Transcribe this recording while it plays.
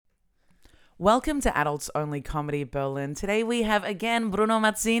Welcome to Adults Only Comedy Berlin. Today we have again Bruno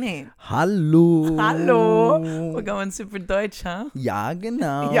Mazzini. Hallo. Hallo. We're going super Deutsch, huh? Ja,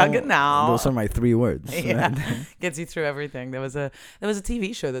 genau. Ja, genau. Those are my 3 words. Yeah, Right? gets you through everything. There was a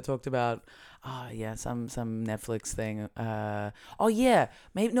TV show that talked about some Netflix thing. It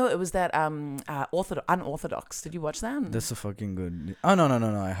was that Unorthodox. Did you watch that? That's a fucking good. Oh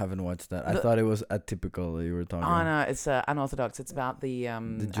no, I haven't watched that. I thought it was atypical that you were talking. Oh no, it's Unorthodox. It's about the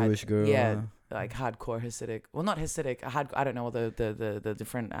Jewish girl. Yeah, like hardcore Hasidic. Well, not Hasidic. I don't know all the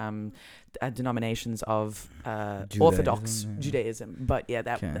different denominations of Orthodox Judaism. But yeah,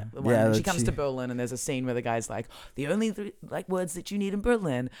 that one. Yeah, she comes to Berlin, and there's a scene where the guy's like, the only words that you need in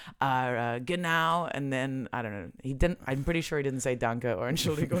Berlin are genau, and then I don't know. He didn't. I'm pretty sure he didn't say danke or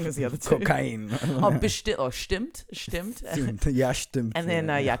Entschuldigung as the other two. Kokain. Stimmt. Stimmt. Ja, stimmt. And then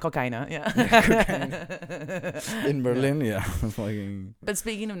Kokaina. Yeah. In Berlin, yeah. Fucking. But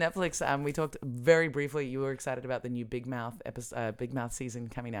speaking of Netflix, we talked very briefly. You were excited about the new Big Mouth season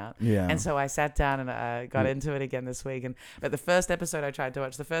coming out. Yeah. And so I sat down and got into it again this week. But the first episode I tried to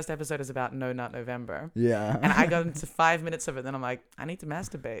watch, the first episode is about No Nut November. Yeah. And I got into 5 minutes of it. Then I'm like, I need to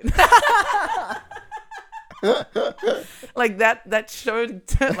masturbate. Like that show, it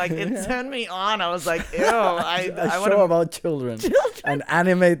turned me on. I was like, ew. A show about children. An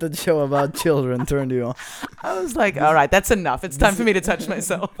animated show about children turned you on. I was like, all right, that's enough. It's time for me to touch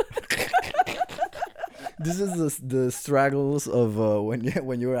myself. This is the struggles of when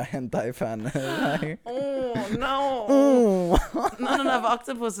you were a hentai fan. Like, oh no! oh. Not enough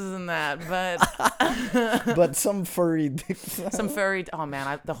octopuses in that, but but some furry dicks. Some furry. Oh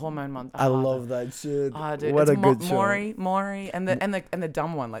man, the hormone month. I love that shit. Oh dude, what it's a good show. Maury, and the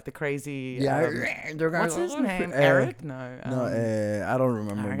dumb one, like the crazy. Yeah. What's his name? Eric? No. I don't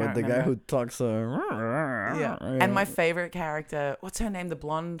remember. But the guy who talks. Yeah. And my favorite character. What's her name?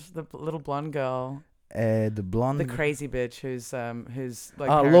 The little blonde girl. The blonde, the crazy bitch who's like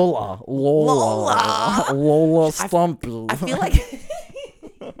Lola Stumpy. I feel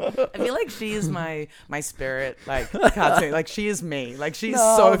like she is my spirit, like cartoon. Like she is me. Like she's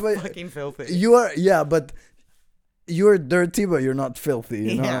fucking filthy. You are, yeah, but you're dirty, but you're not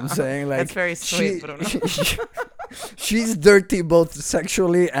filthy. You know what I'm saying? Like that's very sweet. She's dirty both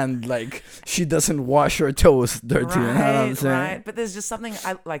sexually and like she doesn't wash her toes dirty. Right, you know what I'm saying? Right. But there's just something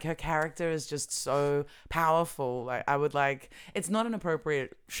like her character is just so powerful. Like I would it's not an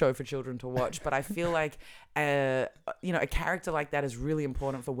appropriate show for children to watch, but I feel like a character like that is really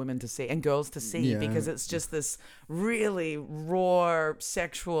important for women to see and girls to see because it's just this really raw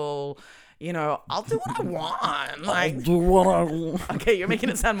sexual. I'll do what I want. Like, I'll do what I want. Okay, you're making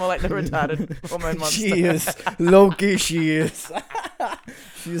it sound more like the retarded hormone monster. She is. Low-key, she is.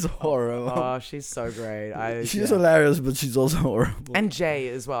 She's horrible. Oh, she's so great. She's hilarious, but she's also horrible. And Jay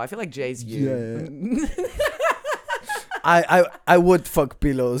as well. I feel like Jay's you. Yeah. I would fuck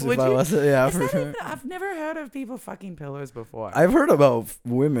pillows would if I was. Yeah, for sure. I've never heard of people fucking pillows before. I've heard about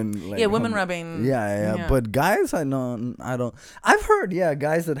women. Like, women rubbing. Yeah. But guys, I don't. I've heard,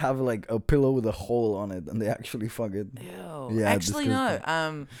 guys that have like a pillow with a hole on it and they actually fuck it. Ew. Yeah, actually,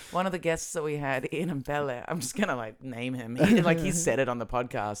 no. One of the guests that we had, Ian Pelle, I'm just gonna name him. He said it on the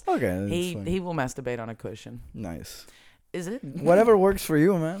podcast. Okay. He will masturbate on a cushion. Nice. Is it? Whatever works for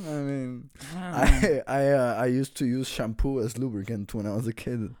you, man. I mean, I used to use shampoo as lubricant when I was a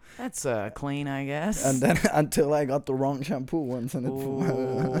kid. That's clean, I guess. And then until I got the wrong shampoo once, and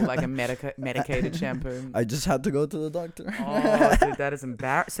like a medicated shampoo. I just had to go to the doctor. Oh, dude, that is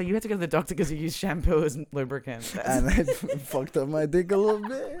embarrassing. So you had to go to the doctor because you used shampoo as lubricant. And I fucked up my dick a little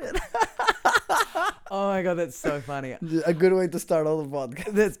bit. Oh my god, that's so funny. A good way to start all the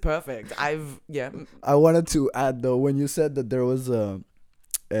podcast. That's perfect. I wanted to add though, when you said that there was the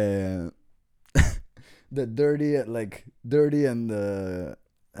dirty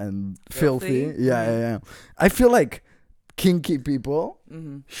and filthy. Yeah. I feel like kinky people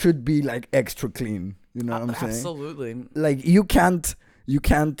should be like extra clean. You know what I'm saying? Absolutely. Like you can't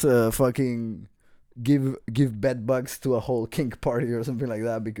fucking give bed bugs to a whole kink party or something like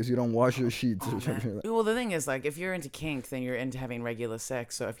that because you don't wash your sheets or something like that. Well, the thing is, like, if you're into kink, then you're into having regular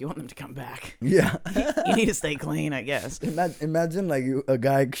sex. So if you want them to come back, you need to stay clean, I guess. Imagine like a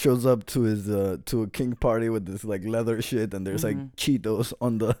guy shows up to his to a kink party with this like leather shit and there's like Cheetos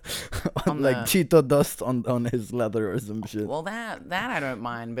on like Cheeto dust on his leather or some shit. Well, that I don't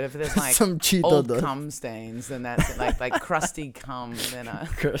mind, but if there's like some Cheeto old dust. cum stains, then that's like crusty cum. Then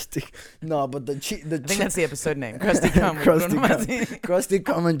crusty. No, but I think that's the episode name. Crusty cum. Crusty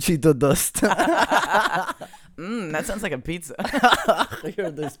cum and Cheeto dust. That sounds like a pizza.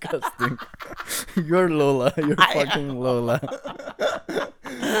 You're disgusting. You're Lola. You're fucking Lola.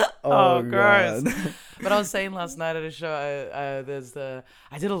 Oh, gross. Yes. But I was saying last night at a show,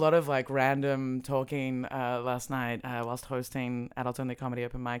 I did a lot of like random talking last night whilst hosting Adults Only Comedy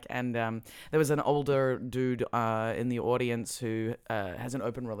Open Mic, and there was an older dude in the audience who has an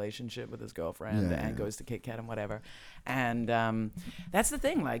open relationship with his girlfriend and goes to Kit Kat and whatever. And that's the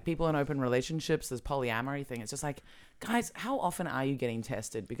thing, like people in open relationships, this polyamory thing, it's just like, guys, how often are you getting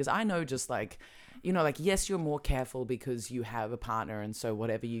tested? Because I know just like, you know, like, yes, you're more careful because you have a partner, and so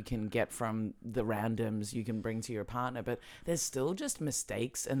whatever you can get from the randoms you can bring to your partner, but there's still just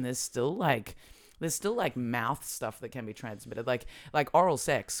mistakes, and there's still like mouth stuff that can be transmitted. Like oral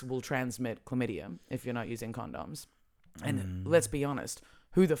sex will transmit chlamydia if you're not using condoms. And let's be honest,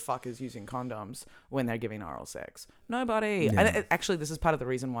 who the fuck is using condoms when they're giving oral sex? Nobody. Yeah. And actually, this is part of the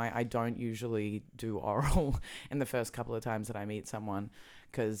reason why I don't usually do oral in the first couple of times that I meet someone,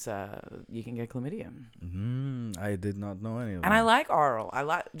 because you can get chlamydia. I did not know any of that. And I like oral. I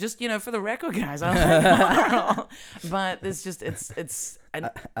like, just, you know, for the record, guys, I like oral. But it's just, it's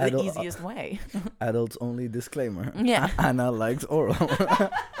the easiest way. Adults only disclaimer. Yeah. Anna likes oral.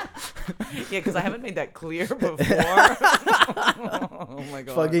 Yeah, because I haven't made that clear before. Oh my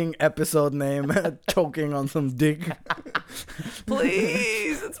god. Fucking episode name, choking on some dick.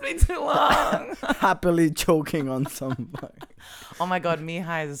 Please, it's been too long. Happily choking on some. Oh my god,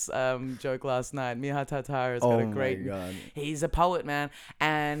 Mihai's joke last night. Mihai Tatar has got a great. Oh my god. He's a poet, man,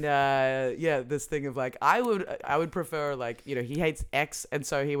 and yeah, this thing of like, I would prefer, like, you know, he hates X, and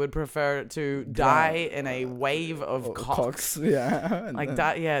so he would prefer to die in a wave of cocks. Yeah. Like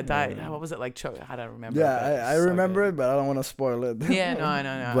die. What was it like? I don't remember. Yeah, I remember it, but I don't want to spoil it. Yeah,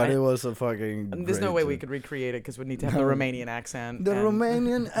 no. But it was a fucking. There's no way we joke. could recreate it because we need to have the Romanian accent. The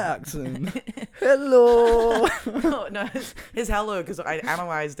Romanian accent. Hello. no, his hello, because I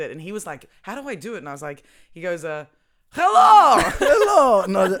analyzed it, and he was like, "How do I do it?" And I was like, he goes, "Hello." Hello.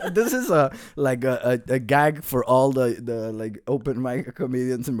 No, this is a gag for all the like open mic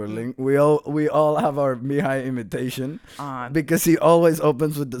comedians in Berlin. We all have our Mihai imitation because he always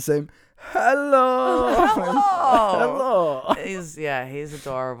opens with the same hello. Hello. He's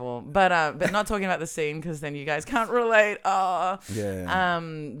adorable, but not talking about the scene because then you guys can't relate. Yeah.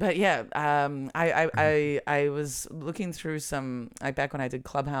 But yeah, I was looking through some, like, back when I did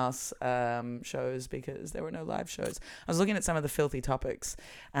Clubhouse shows, because there were no live shows. I was looking at some of the filthy topics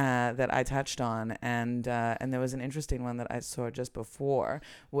that I touched on, and there was an interesting one that I saw just before,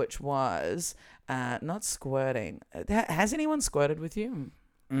 which was not squirting. Has anyone squirted with you?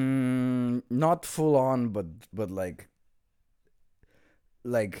 Not full on, but like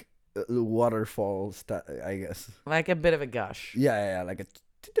waterfalls, I guess. Like a bit of a gush. Yeah, like a,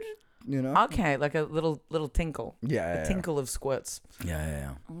 you know. Okay, like a little tinkle. Yeah, a tinkle of squirts.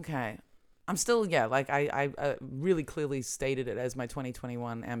 Yeah. Okay. I'm still, like I really clearly stated it as my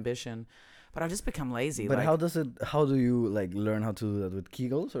 2021 ambition, but I've just become lazy. But like, how do you like learn how to do that, with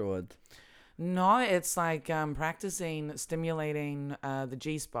Kegels or what? No, it's like practicing stimulating the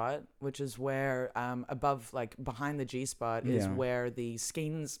G-spot, which is where above, like behind the G-spot is where the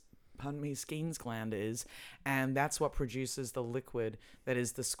Skene's gland is, and that's what produces the liquid that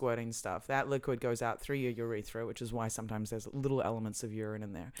is the squirting stuff. That liquid goes out through your urethra, which is why sometimes there's little elements of urine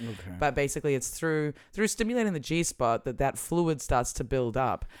in there. Okay. But basically it's through stimulating the G-spot that fluid starts to build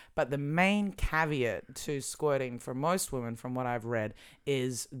up. But the main caveat to squirting for most women, from what I've read,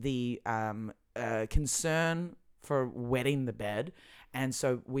 is the concern for wetting the bed. And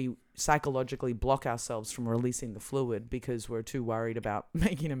so we psychologically block ourselves from releasing the fluid because we're too worried about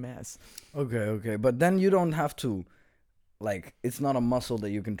making a mess. Okay. But then you don't have to, like, it's not a muscle that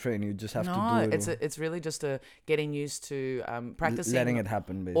you can train. You just have to do it. It's really just getting used to practicing letting it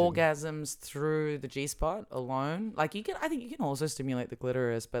happen, basically. Orgasms through the G-spot alone. Like, I think you can also stimulate the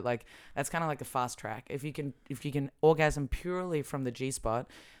clitoris, but like that's kind of like a fast track. If you can orgasm purely from the G-spot,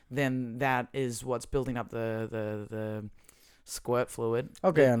 then that is what's building up the squirt fluid.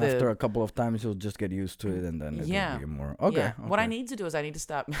 Okay, and after a couple of times you'll just get used to it, and then it'll be more. Okay. Yeah. What I need to do is I need to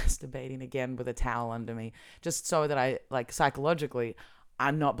start masturbating again with a towel under me, just so that I, like, psychologically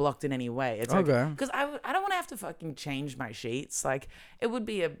I'm not blocked in any way. It's okay. Because I don't want to have to fucking change my sheets. Like, it would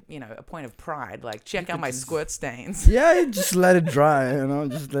be a point of pride. Like, check out my squirt stains. Yeah, just let it dry.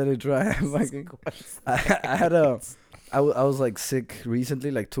 Just let it dry. Like, I had I was like sick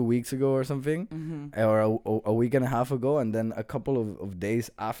recently, like 2 weeks ago or something, or a week and a half ago, and then a couple of days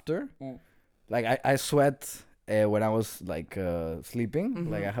after, like I sweat when I was like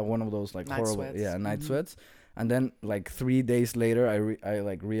sleeping, like I have one of those like night horrible sweats. Night sweats, and then like 3 days later I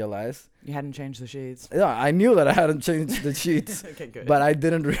like realized you hadn't changed the sheets. Yeah, I knew that I hadn't changed the sheets. Okay, good. But I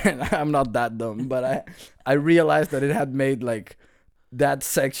didn't. I'm not that dumb, but I realized that it had made like that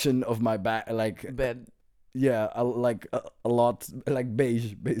section of my back, like Bed. yeah, a lot, like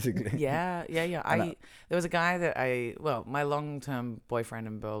beige, basically. Yeah. And I- There was a guy that my long-term boyfriend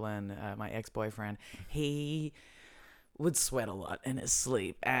in Berlin, my ex-boyfriend, he would sweat a lot in his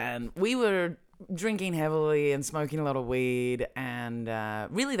sleep, and we were drinking heavily and smoking a lot of weed, and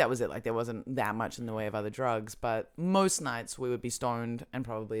really that was it. Like there wasn't that much in the way of other drugs, but most nights we would be stoned and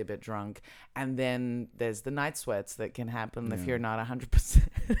probably a bit drunk, and then there's the night sweats that can happen if Yeah. you're not 100%.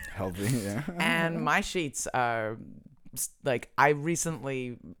 Healthy, yeah. And my sheets are like, I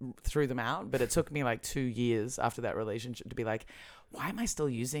recently threw them out, but it took me like 2 years after that relationship to be like, why am I still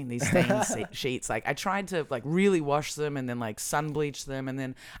using these stained sheets? Like I tried to like really wash them and then like sun bleach them, and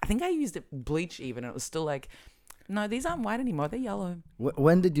then I think I used bleach even, and it was still like, no, these aren't white anymore, they're yellow.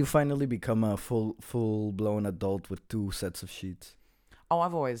 When did you finally become a full blown adult with 2 sets of sheets? Oh,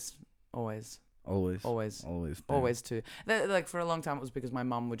 I've always Always. always Damn. too. Like for a long time it was because my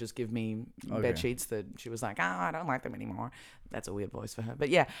mom would just give me Okay. bed sheets that she was like, I don't like them anymore. That's a weird voice for her, but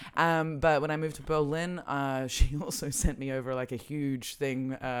yeah. But when I moved to Berlin, she also sent me over like a huge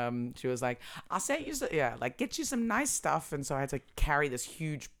thing. She was like, I'll send you like get you some nice stuff, and so I had to carry this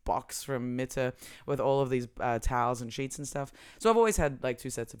huge box from Mitte with all of these towels and sheets and stuff. So I've always had like 2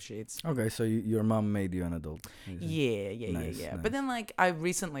 sets of sheets. Okay, so your mom made you an adult. Yeah. Nice. But then like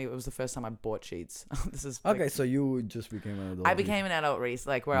it was the first time I bought sheets. This is like, Okay, so you just became an adult. I became an adult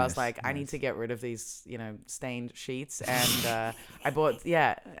like where I was Nice, like, I need nice. to get rid of these, stained sheets, and I bought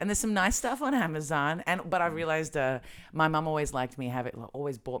and there's some nice stuff on Amazon, but I realized my mum always liked me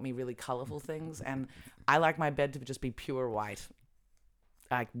always bought me really colorful things, and I like my bed to just be pure white.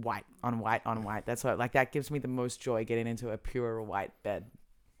 Like white on white on white. That's what that gives me the most joy, getting into a pure white bed.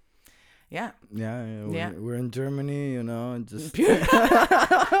 Yeah. Yeah, we're in Germany, and just Pure.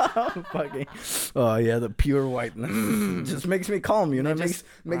 fucking. Oh yeah, the pure whiteness just makes me calm. It It makes just-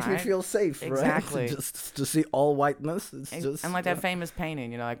 makes me right? feel safe, Exactly. right? Just to see all whiteness, it's just And like that famous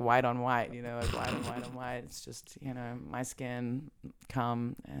painting, like white on white, like white on white on white. It's just, my skin,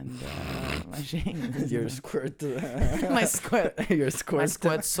 cum, and my sheets. your squirt, My squirt. your squirt, My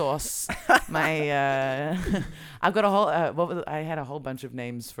squirt sauce. My I've got a whole I had a whole bunch of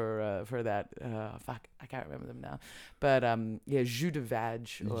names for that. Fuck, I can't remember them now. But jus de vag,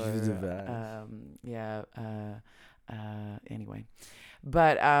 or Jus de vag. anyway.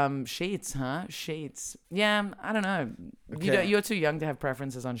 But sheets, huh? Sheets. Yeah, I don't know. Okay. You're too young to have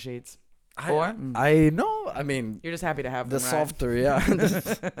preferences on sheets. I know. I mean, You're just happy to have the them, right? softer, yeah.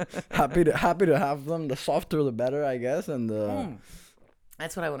 Just happy to have them. The softer, the better, I guess. And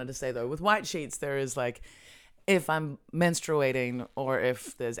That's what I wanted to say, though. With white sheets, there is like, if I'm menstruating or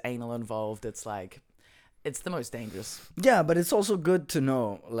if there's anal involved, it's like, it's the most dangerous. yeah, but it's also good to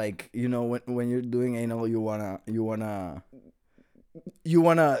know, like, when you're doing anal, you wanna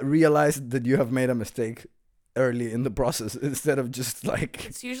realize that you have made a mistake early in the process instead of just like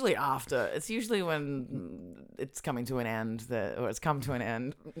It's usually after. It's usually when it's coming to an end or it's come to an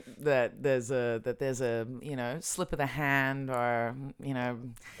end that there's a slip of the hand, or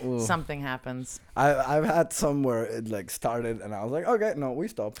Ooh. something happens. I've had some where it like started and I was like, okay, no, we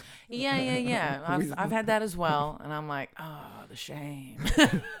stop. Yeah. I've had that as well, and I'm like, oh, the shame.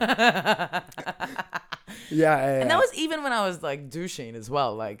 Yeah, And that was even when I was like douching as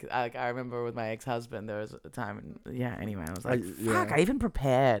well. Like I remember with my ex-husband, there was a time. Anyway, I was like, fuck, yeah. I even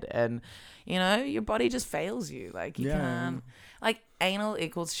prepared, and your body just fails you. Like you Yeah. can't. Like anal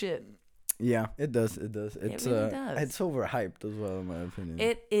equals shit. yeah, it does. It's really does. It's overhyped as well, in my opinion.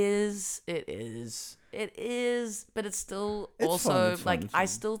 It is, but it's still It's also fun, it's fun, like it's I fun.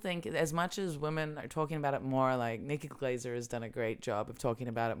 still think as much as women are talking about it more, like Nikki Glaser has done a great job of talking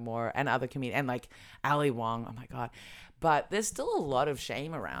about it more, and other comedians, and like Ali Wong, oh my god. But there's still a lot of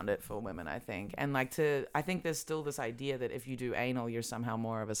shame around it for women, I think. And I think there's still this idea that if you do anal, you're somehow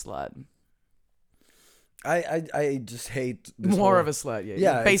more of a slut. I just hate this More whole- of a slut, yeah.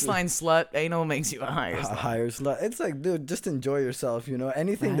 Yeah, it's- Baseline slut, anal makes you a higher a slut. higher slut. It's like, dude, just enjoy yourself.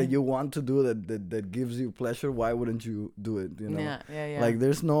 Anything that Right. you want to do that gives you pleasure, why wouldn't you do it? Yeah. Like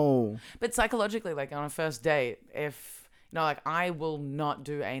there's no. But psychologically, like on a first date, if like I will not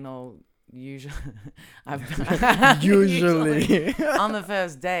do anal usually. Usually. On the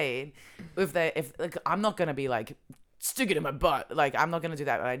first date, if like I'm not gonna be like stick it in my butt, like I'm not gonna do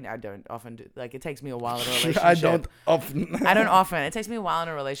that. I don't often do. Like it takes me a while in a relationship. I don't often. I don't often. It takes me a while in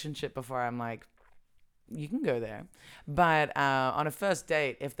a relationship before I'm like, you can go there. But on a first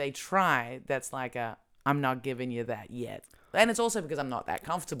date, if they try, that's like I'm not giving you that yet. And it's also because I'm not that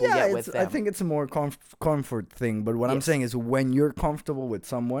comfortable Yeah, yet with them. I think it's a more comfort thing. But what I'm Yes. saying is, when you're comfortable with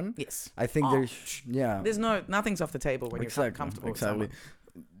someone, Yes. I think Oh, yeah. There's nothing's off the table when you're comfortable with someone.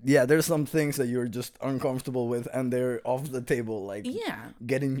 Yeah, there's some things that you're just uncomfortable with, and they're off the table, like Yeah.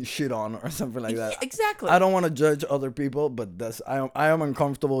 getting shit on or something like that. Yeah, exactly. I don't want to judge other people, but I am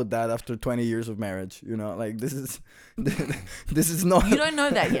uncomfortable with that after 20 years of marriage. You know, like this is not. You don't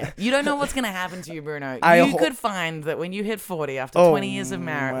know that yet. You don't know what's going to happen to you, Bruno. I You ho- could find that when you hit 40 after Oh 20 years of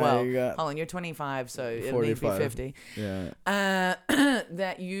marriage. my Well, God. hold on, you're 25, so it'll need to be 45. 50. Yeah,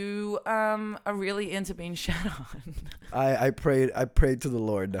 That you are really into being shat on. I prayed to the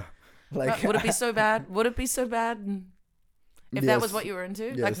Lord, like Would it be so bad? Would it be so bad if that was Yes. what you were into?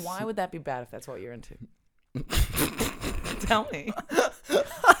 Like, Yes. why would that be bad if that's what you're into? Tell me.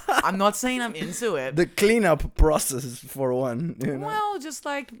 I'm not saying I'm into it. the cleanup process for one. You know? Well, just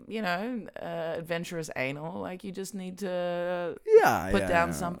like, adventurous anal. Like, you just need to yeah, put yeah, down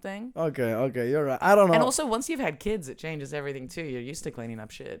yeah. something. Okay, you're right. I don't know. And also, once you've had kids, it changes everything too. You're used to cleaning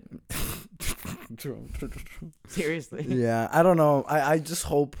up shit. True. Seriously. Yeah, I don't know. I just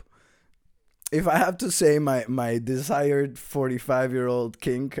hope, if I have to say my desired 45-year-old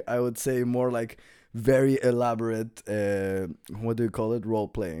kink, I would say more like very elaborate, what do you call it? Role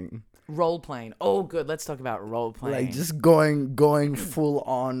playing. Role playing. Oh, good. Let's talk about role playing. Like just going full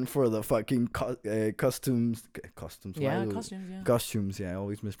on for the fucking costumes. Costumes. why yeah, do- costumes. Yeah. Costumes, yeah, I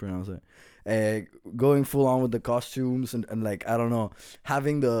always mispronounce it. Going full on with the costumes and like, I don't know,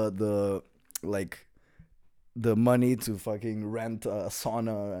 having the like the money to fucking rent a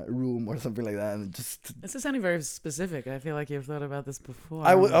sauna room or something like that, and just This is sounding very specific. I feel like you've thought about this before.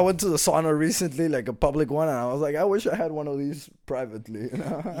 I went to the sauna recently, like a public one, and I was like, I wish I had one of these privately. You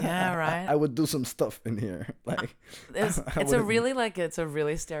know? Yeah, right. I would do some stuff in here, like. It's I a wouldn't- really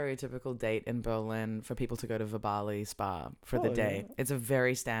stereotypical date in Berlin for people to go to Vibali Spa for the Oh, day. yeah. It's a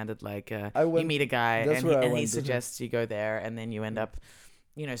very standard I you went- meet a guy that's and where I he went to. suggests you go there and then you end up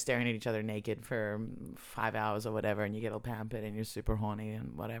staring at each other naked for 5 hours or whatever, and you get all pampered and you're super horny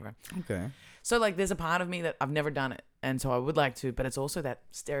and whatever. Okay. So like there's a part of me that I've never done it, and so I would like to, but it's also that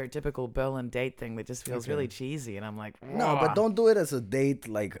stereotypical Berlin date thing that just feels Okay. really cheesy, and I'm like, No, but don't do it as a date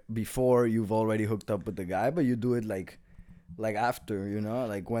like before you've already hooked up with the guy, but you do it like after, you know,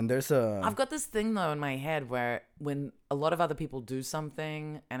 like when there's a. I've got this thing though in my head where when a lot of other people do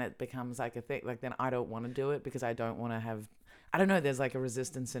something and it becomes like a thing, like then I don't want to do it because I don't want to have, I don't know, there's like a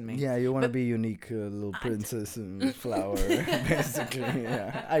resistance in me. Yeah, you want to But- be unique, little princess and flower, basically.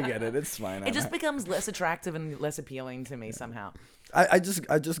 Yeah, I get it. It's fine. It just becomes less attractive and less appealing to me somehow. I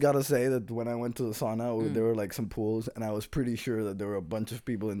just gotta say that when I went to the sauna, there were like some pools, and I was pretty sure that there were a bunch of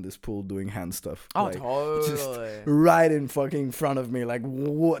people in this pool doing hand stuff. Oh, like, just totally. right in fucking front of me, like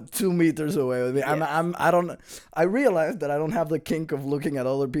what, 2 meters away with me. I realized that I don't have the kink of looking at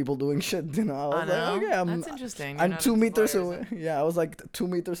other people doing shit. You know, I was know. like, okay, That's interesting. You're I'm not 2 a meters voyeurism. away. Yeah, I was like 2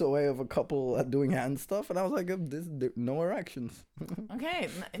 meters away of a couple doing hand stuff, and I was like, no erections. Okay,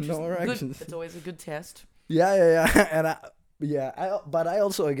 No interesting. Good. erections. It's always a good test. Yeah, and but I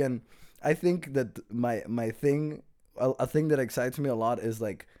also, again, I think that my thing, a thing that excites me a lot is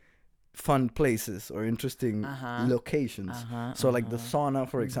like fun places or interesting locations. So like the sauna,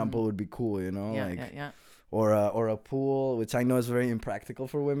 for example, would be cool, you know, Yeah, like yeah. or a pool, which I know is very impractical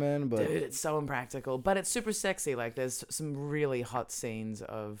for women, but Dude, it's so impractical, but it's super sexy. Like, there's some really hot scenes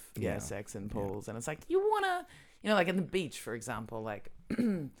of Yeah. sex in pools, and it's like you wanna, like in the beach, for example. Like,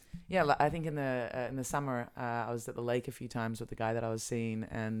 yeah, I think in the summer, I was at the lake a few times with the guy that I was seeing,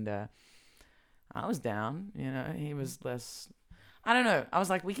 and I was down. You know, he was less. I don't know. I was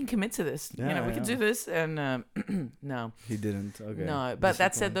like, we can commit to this. Yeah, we can yeah. do this, and no. he didn't. Okay. No, but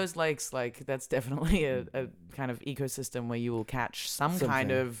that said, Disappointing. those lakes, like, that's definitely a kind of ecosystem where you will catch some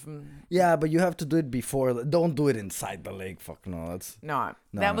kind Something. of. Yeah, but you have to do it before. Don't do it inside the lake. Fuck no, that's No,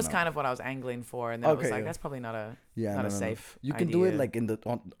 No, that no, was no. kind of what I was angling for, and then I was Okay, like, yeah. that's probably not a yeah, not no, a no, no. safe. You can do it idea. like in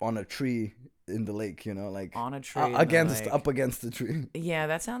on a tree in the lake, you know, like on a tree in the against lake. up against the tree. Yeah,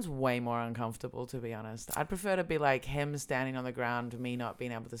 that sounds way more uncomfortable, to be honest. I'd prefer to be like him standing on the ground, me not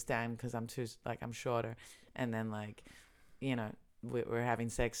being able to stand because I'm shorter, and then like, we're having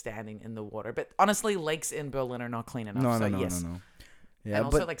sex standing in the water. But honestly, lakes in Berlin are not clean enough. No, so no, no, yes. no, no. Yeah, And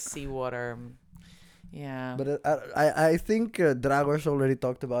also but like seawater. Yeah. but I think Dragos already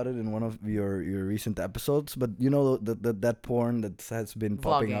talked about it in one of your recent episodes. But you know that porn that has been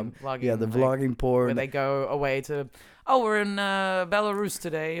popping up. Vlogging, Yeah, the like, vlogging porn. where they go away to, we're in Belarus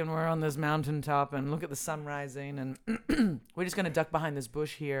today, and we're on this mountaintop, and look at the sun rising, and we're just gonna duck behind this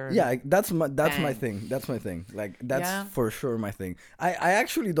bush here. and- Yeah, that's my Bang. thing. That's my thing. Like that's Yeah. for sure my thing. I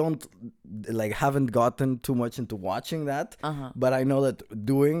actually don't like haven't gotten too much into watching that. Uh-huh. But I know that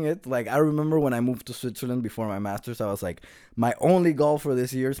doing it, like I remember when I moved to Switzerland before my master's, I was like, my only goal for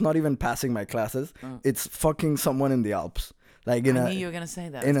this year is not even passing my classes. It's fucking someone in the Alps. Like in I a knew you were gonna say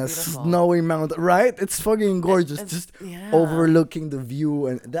that. in a It's beautiful. snowy mountain, right? It's fucking gorgeous. It's- Just yeah. overlooking the view,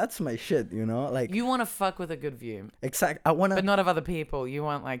 and that's my shit, you know. Like You want to fuck with a good view, exact. I wanna. but not of other people. You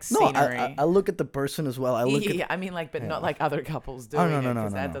want like No, scenery. I look at the person as well. I look yeah, at. I mean, like, but Yeah. not like other couples doing no, it, no,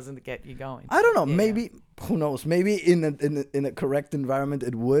 because no, that no. doesn't get you going. I don't know. Yeah. Maybe who knows? Maybe in a correct environment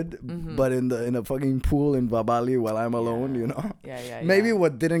it would, but in a fucking pool in Babali while I'm alone, you know. Yeah. Maybe yeah.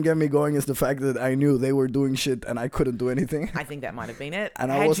 what didn't get me going is the fact that I knew they were doing shit and I couldn't do anything. I think that might have been it.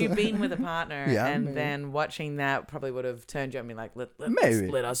 And I Had you wasn't- been with a partner Yeah, and maybe. then watching that probably would have turned you on me like, Maybe.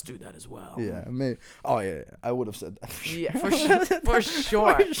 let us do that as well. Yeah, maybe. Oh yeah, I would have said that. Yeah, for sure. For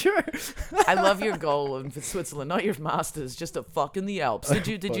sure. For sure. I love your goal in Switzerland, not your masters, just to fuck in the Alps. Did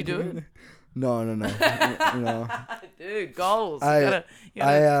you do it? No. No. Dude, goals. I- You gotta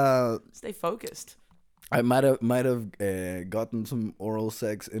I stay focused. I might have gotten some oral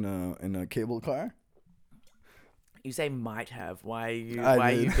sex in a cable car. You say might have. Why are you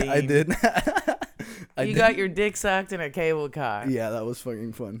I you did. being I did. I you did. got your dick sucked in a cable car. Yeah, that was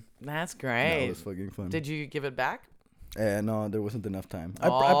fucking fun. That's That great. was fucking fun. Did you give it back? No, there wasn't enough time. I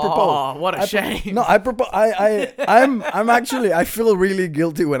Oh, proposed. what a I shame. No, I propose. I'm actually. I feel really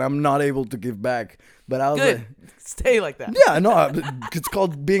guilty when I'm not able to give back. But I was Good. like, Stay like that. yeah, no, it's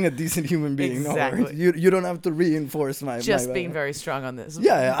called being a decent human being. No Exactly. worries. You don't have to reinforce my. Just my, being very strong on this.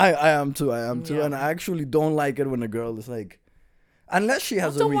 Yeah, I am too. I am too, Yeah. and I actually don't like it when a girl is like, unless she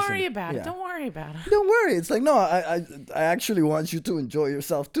has a Don't reason. worry about Yeah. it. Don't worry about it. Don't worry. It's like no, I actually want you to enjoy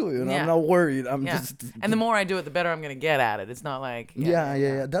yourself too. You know, Yeah. I'm not worried. I'm Yeah. just. And the more I do it, the better I'm gonna get at it. It's not like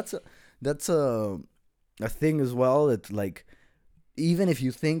Yeah. That's a thing as well. That like, even if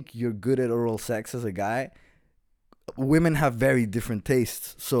you think you're good at oral sex as a guy, women have very different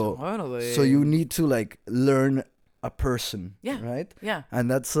tastes. Totally. So you need to like learn a person. Yeah. Right. Yeah. And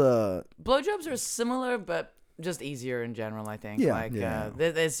that's Blowjobs are similar, but just easier in general, I think. Yeah, Like, yeah.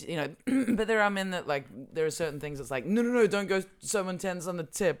 there's, but there are men that, like, there are certain things that's like, no, don't go so intense on the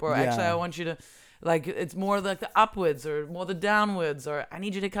tip. Or actually, Yeah. I want you to, like, it's more like the upwards or more the downwards. Or I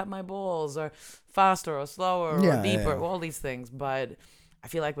need you to cut my balls. Or faster or slower Yeah, or deeper. yeah. All these things. But I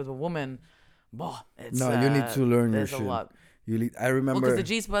feel like with a woman, it's... no. You need to learn your there's shit. a lot. I Well, remember because the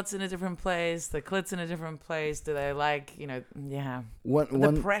G-spot's in a different place, the clit's in a different place. Do they like, yeah. one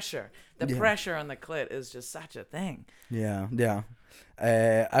The pressure. The Yeah. pressure on the clit is just such a thing. Yeah.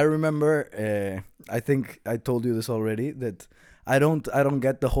 I remember. I think I told you this already. That I don't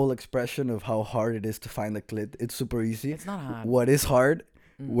get the whole expression of how hard it is to find a clit. It's super easy. It's not hard. What is hard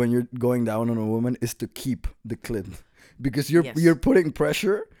when you're going down on a woman is to keep the clit, because you're putting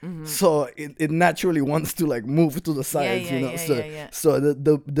pressure, so it naturally wants to like move to the sides, yeah, you know. yeah, yeah. So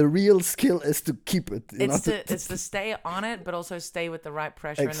the real skill is to keep it. You know, It's to stay on it, but also stay with the right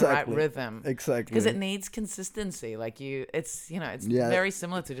pressure Exactly. and the right rhythm. exactly Because it needs consistency. Like it's Yeah. very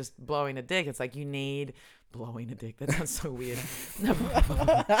similar to just blowing a dick. It's like you need blowing a dick. That sounds so weird.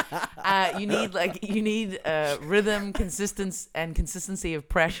 you need rhythm, consistency of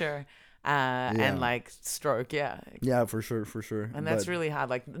pressure, and like stroke. Yeah. Yeah, for sure. And that's But- really hard.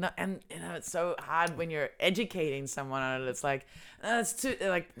 Like, no, and it's so hard when you're educating someone on it. It's like, that's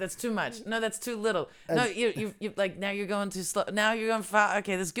too much. No, that's too little. No, you like now you're going too slow. Now you're going fast.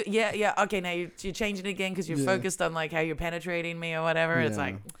 Okay, that's good. Yeah. Okay, now you're changing it again because you're Yeah. focused on like how you're penetrating me or whatever. It's Yeah.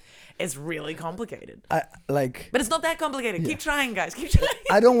 like, it's really complicated. I like. But it's not that complicated. Keep trying, guys. Keep trying.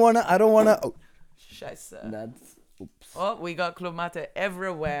 I don't wanna. Oh, Scheiße. that's oops. Oh, we got Club Mate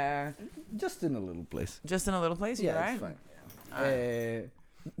everywhere. Just in a little place. Just in a little place. You're right. it's fine.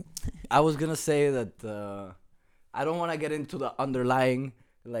 I was gonna say that I don't want to get into the underlying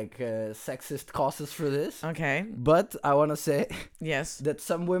like sexist causes for this, Okay. but I want to say Yes. that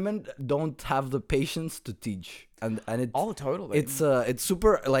some women don't have the patience to teach, and it Oh, totally. it's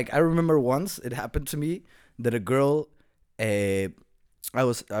super. Like I remember once it happened to me that a girl, I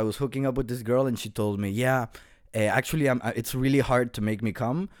was hooking up with this girl and she told me, yeah. Actually, it's really hard to make me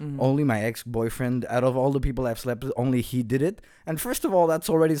come. Only my ex-boyfriend, out of all the people I've slept with, only he did it. And first of all, that's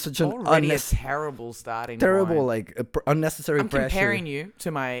already such an already a terrible starting terrible, point. like unnecessary I'm pressure. comparing you to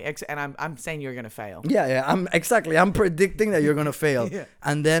my ex, and I'm saying you're gonna fail. Yeah. I'm predicting that you're gonna fail. Yeah.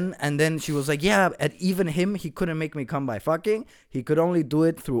 And then she was like, yeah, and even him, he couldn't make me come by fucking. He could only do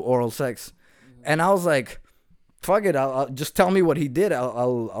it through oral sex. And I was like, fuck it, I'll just tell me what he did.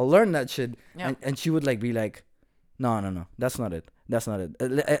 I'll learn that shit. Yeah. And she would like be like, no, that's not it.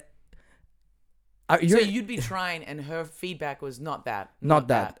 So you're you'd be trying, and her feedback was not that. not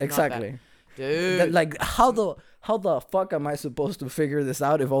that not exactly. that. Dude. Like how the fuck am I supposed to figure this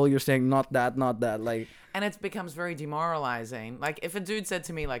out if all you're saying not that, like And it becomes very demoralizing. Like, if a dude said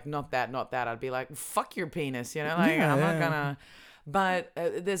to me, like, not that, I'd be like, fuck your penis, you know? Like, Yeah, I'm not yeah. gonna... But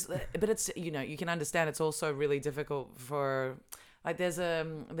but it's, you know, you can understand it's also really difficult for... Like, there's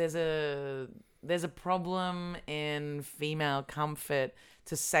a problem in female comfort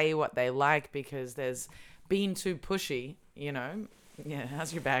to say what they like because there's being too pushy, you know? Yeah,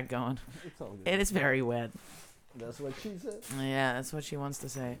 how's your bag going? it's all good. It is very wet. That's what she said. Yeah, that's what she wants to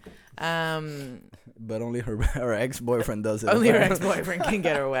say. But only her ex-boyfriend does it. Only her ex-boyfriend can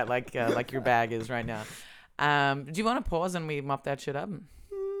get her wet like your bag is right now. Do you want to pause and we mop that shit up?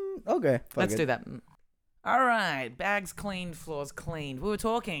 Okay, Let's do that. All right, bags cleaned, floors cleaned. We were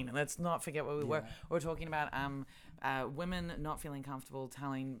talking. Let's not forget what we were. We were talking about women not feeling comfortable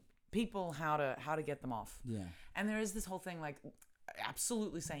telling people how to get them off. Yeah. And there is this whole thing like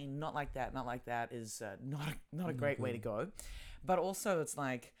absolutely saying not like that is not a great way to go. But also it's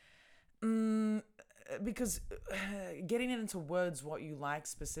like because getting it into words what you like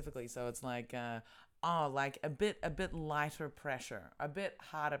specifically. So it's like like a bit lighter pressure, a bit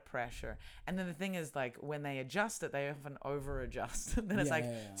harder pressure. And then the thing is like when they adjust it, they often over adjust. Then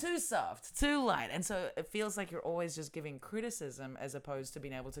it's too soft, too light. And so it feels like you're always just giving criticism as opposed to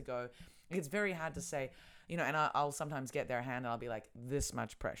being able to go, it's very hard to say, you know, and I'll sometimes get their hand and I'll be like, this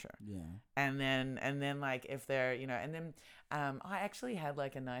much pressure. Yeah. And then like if they're, you know, and then I actually had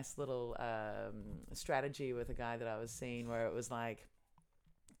like a nice little strategy with a guy that I was seeing where it was like,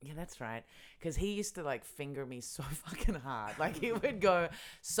 yeah, that's right. Because he used to like finger me so fucking hard. Like he would go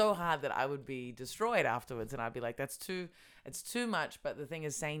so hard that I would be destroyed afterwards. And I'd be like, it's too much. But the thing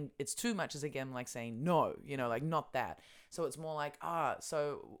is saying it's too much is again like saying no, you know, like not that. So it's more like,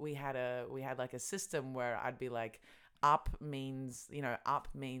 so we had like a system where I'd be like, up means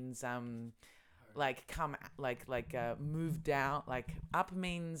like come, like move down, like up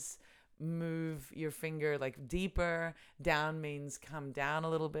means move your finger like deeper, down means come down a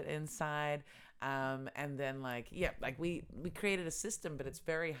little bit inside, and then like we created a system, but it's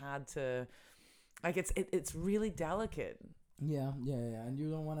very hard to like it's really delicate. Yeah, and you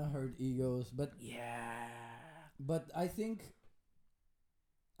don't want to hurt egos, but I think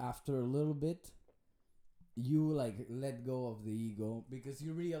after a little bit you like let go of the ego because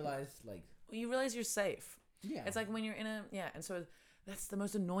you realize like you realize you're safe. Yeah, it's like when you're in a and so that's the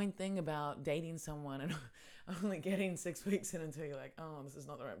most annoying thing about dating someone and only getting 6 weeks in until you're like, oh, this is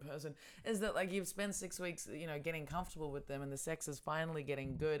not the right person, is that like you've spent 6 weeks, you know, getting comfortable with them and the sex is finally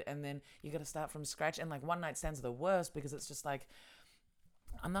getting good, and then you got to start from scratch. And like one night stands are the worst because it's just like,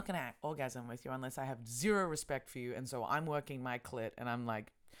 I'm not going to orgasm with you unless I have zero respect for you, and so I'm working my clit and I'm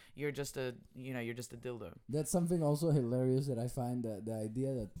like, you're just a dildo. That's something also hilarious that I find, that the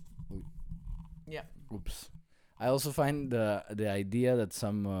idea that Oops. I also find the idea that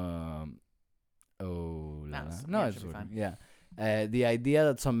some it's fine. yeah, the idea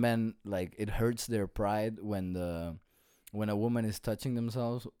that some men like it hurts their pride when a woman is touching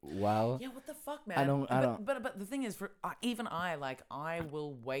themselves while what the fuck, man. But the thing is, for even I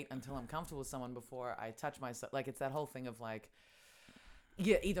will wait until I'm comfortable with someone before I touch myself. Like it's that whole thing of like,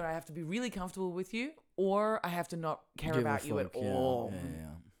 either I have to be really comfortable with you or I have to not care about you at all. Yeah.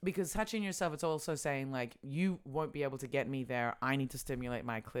 Because touching yourself, it's also saying like, you won't be able to get me there. I need to stimulate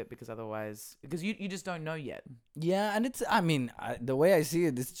my clit because you just don't know yet. Yeah, and it's, I mean, the way I see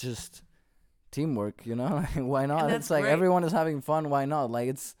it, it's just teamwork, you know? Why not? It's like great. Everyone is having fun. Why not? Like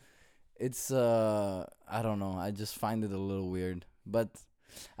it's I don't know. I just find it a little weird. But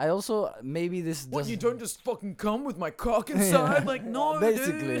I also, maybe this What, you don't just fucking come with my cock inside? Like, no,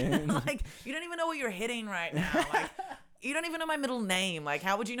 basically. Dude. Like, you don't even know what you're hitting right now. Like, you don't even know my middle name. Like,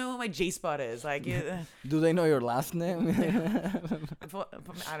 how would you know what my G-spot is? Like, do they know your last name?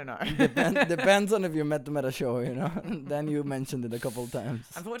 I don't know. Depends on if you met them at a show, you know. Then you mentioned it a couple times.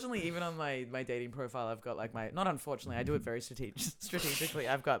 Unfortunately, even on my dating profile, I've got like not unfortunately, I do it very strategically.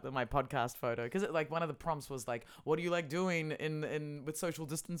 I've got my podcast photo because like one of the prompts was like, "What do you like doing in with social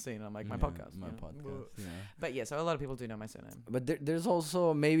distancing?" And I'm like, "My podcast." My podcast. Yeah. But yeah, so a lot of people do know my surname. But there's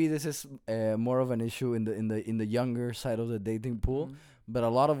also, maybe this is more of an issue in the younger side of the dating pool, but a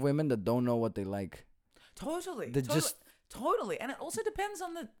lot of women that don't know what they like. Totally. And it also depends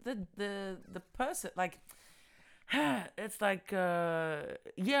on the person. Like, it's like I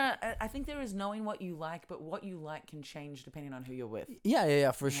think there is knowing what you like, but what you like can change depending on who you're with.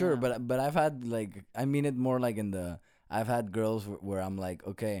 Yeah, for sure. But I've had like, I mean it more like I've had girls where I'm like,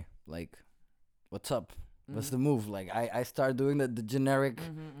 okay, like, what's up? What's the move? Like I start doing the generic,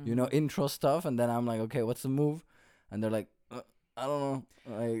 intro stuff, and then I'm like, okay, what's the move? And they're like, I don't know.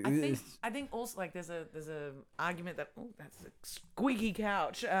 Like, I think also like there's a argument that that's a squeaky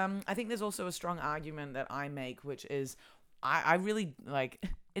couch. I think there's also a strong argument that I make, which is I really like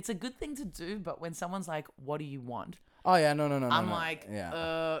it's a good thing to do, but when someone's like, what do you want? Oh yeah, no. I'm like,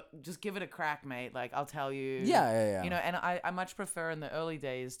 just give it a crack, mate. Like, I'll tell you. Yeah. You know, and I much prefer in the early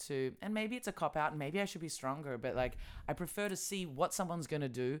days to, and maybe it's a cop out, and maybe I should be stronger, but like, I prefer to see what someone's gonna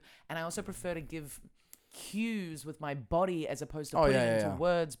do, and I also prefer to give cues with my body as opposed to putting it into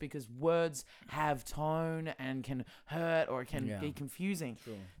words, because words have tone and can hurt or can be confusing.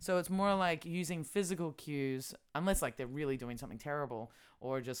 True. So it's more like using physical cues, unless like they're really doing something terrible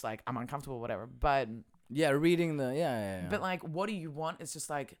or just like I'm uncomfortable, whatever. But reading the But like, what do you want? It's just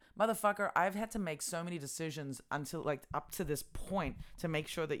like, motherfucker, I've had to make so many decisions until like up to this point to make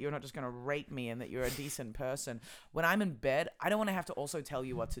sure that you're not just gonna rate me and that you're a decent person. When I'm in bed, I don't want to have to also tell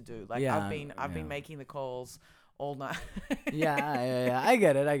you what to do. Like I've been making the calls all night. yeah. I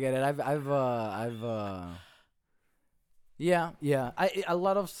get it. I've a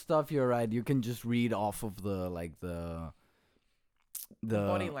lot of stuff. You're right. You can just read off of the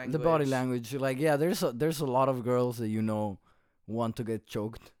body language. The body language. Like, there's a lot of girls that want to get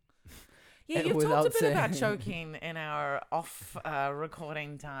choked. Yeah, you talked a bit about choking in our off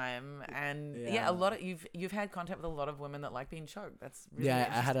recording time, and a lot of you've had contact with a lot of women that like being choked. That's really I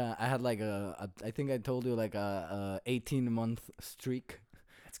had like I think I told you like a 18-month streak.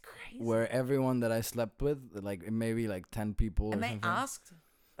 That's crazy. Where everyone that I slept with, like maybe like 10 people, and they asked,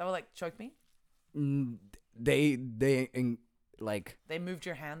 they were like, choke me. They moved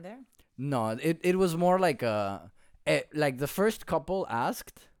your hand there. No, it was more like like the first couple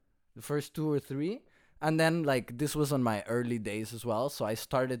asked. The first 2 or 3, and then like this was on my early days as well, so I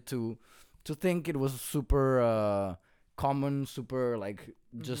started to think it was super common, super like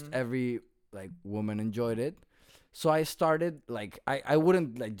just every like woman enjoyed it. So I started like I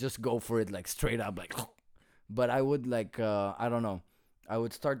wouldn't like just go for it like straight up like, but I would like I don't know, I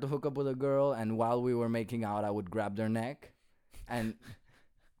would start to hook up with a girl, and while we were making out, I would grab their neck, and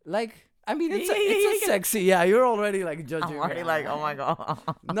like. I mean, it's a sexy. Yeah, you're already like judging. I'm already like, oh my god.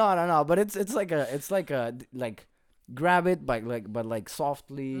 No. But it's like grab it but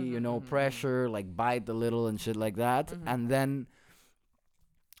softly, pressure, like bite a little and shit like that, and then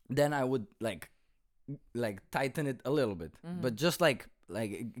I would like tighten it a little bit, but just like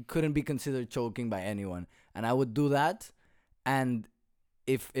it couldn't be considered choking by anyone, and I would do that, and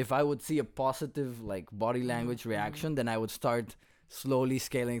if I would see a positive like body language reaction, then I would start slowly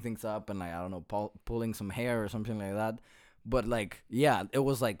scaling things up and like I don't know, pulling some hair or something like that. But like it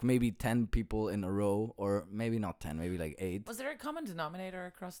was like maybe 10 people in a row, or maybe not 10, maybe like 8. Was there a common denominator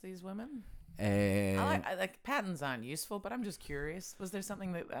across these women? I like patterns aren't useful, but I'm just curious. Was there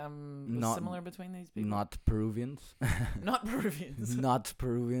something that was similar between these people? Not Peruvians. Not Peruvians. Not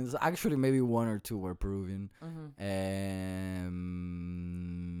Peruvians. Actually, maybe 1 or 2 were Peruvian.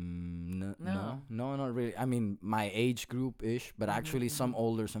 No, not really. I mean, my age group ish, but actually some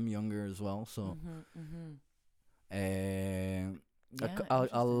older, some younger as well. So, a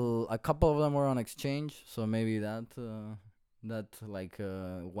couple of them were on exchange. So maybe that like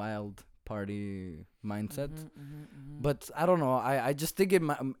wild party mindset. But I don't know. I just think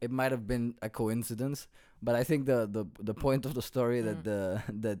it might have been a coincidence. But I think the point of the story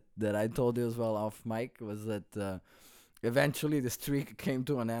that I told you as well off mic was that. Eventually, the streak came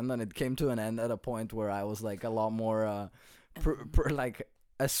to an end, and it came to an end at a point where I was like a lot more, like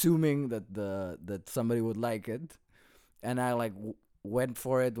assuming that somebody would like it, and I like went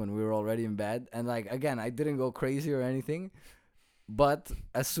for it when we were already in bed, and like again, I didn't go crazy or anything, but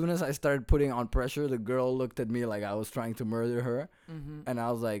as soon as I started putting on pressure, the girl looked at me like I was trying to murder her, and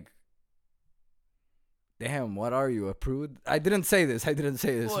I was like, damn, what are you, a prude? I didn't say this, of course.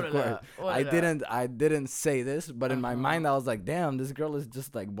 I didn't say this, but in my mind I was like, damn, this girl is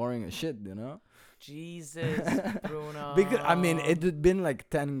just like boring as shit, Jesus, Bruno. Because I mean, it had been like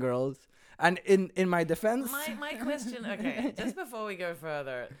 10 girls, and in my defense, my question, okay, just before we go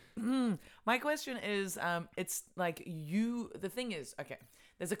further, my question is, it's like the thing is, okay,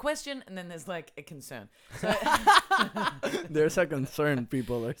 there's a question and then there's like a concern. So there's a concern,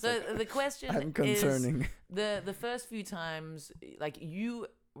 people. So the question I'm concerning. Is the first few times, like you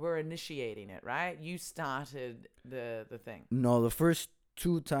were initiating it, right? You started the thing. No, the first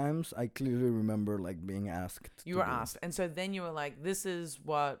 2 times I clearly remember like being asked. You were asked, and so then you were like, "This is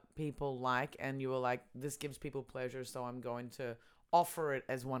what people like," and you were like, "This gives people pleasure, so I'm going to offer it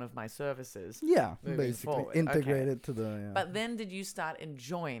as one of my services." Yeah, basically forward. integrate it to the. Yeah. But then, did you start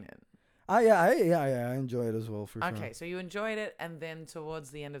enjoying it? I enjoy it as well for sure. Okay, so you enjoyed it, and then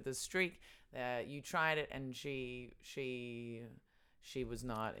towards the end of the streak, you tried it, and she was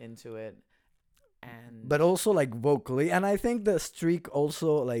not into it, and But also like vocally, and I think the streak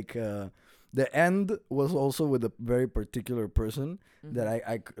also like the end was also with a very particular person that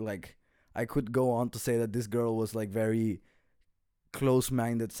I could go on to say that this girl was like very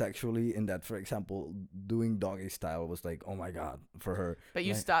close-minded sexually, in that, for example, doing doggy style was like, oh my god, for her. But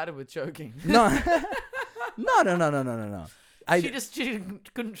you like, started with choking. no, no. She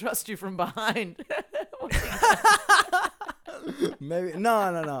couldn't trust you from behind. Maybe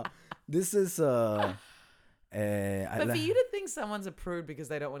no. This is But for you to think someone's a prude because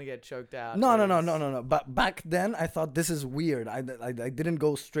they don't want to get choked out. no. But back then I thought this is weird. I didn't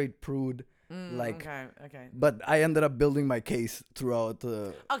go straight prude. Like, okay. but I ended up building my case throughout.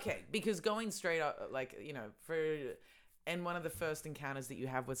 Okay, because going straight up, like, you know, in one of the first encounters that you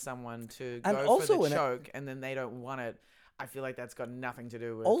have with someone to And go also for when the choke and then they don't want it, I feel like that's got nothing to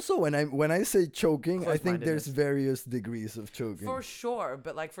do with. Also, when I say choking, I think there's Close-mindedness. various degrees of choking. For sure,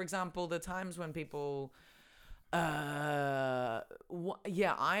 but like, for example, the times when people, I'm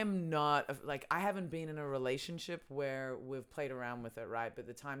not like, I haven't been in a relationship where we've played around with it, right? But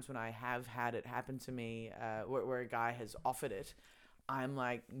the times when I have had it happen to me, where a guy has offered it, I'm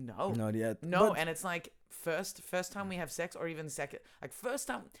like, no, Not yet. no, But- and it's like first time we have sex, or even second, like first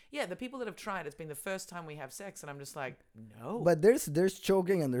time, the people that have tried, it's been the first time we have sex, and I'm just like, no, But there's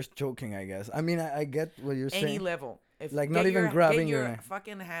choking and there's choking, I guess. I mean, I get what you're any saying. level. If Like, get not even your, grabbing get your your-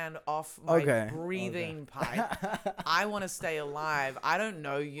 fucking hand off my Okay, breathing pipe. I want to stay alive. I don't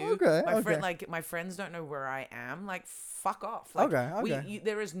know you. Okay, my okay. friend, like my friends don't know where I am. Like, fuck off. Like, Okay.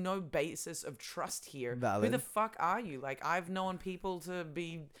 there is no basis of trust here. Valid. Who the fuck are you? Like, I've known people to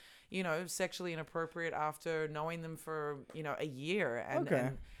be, you know, sexually inappropriate after knowing them for, you know, a year, and. Okay.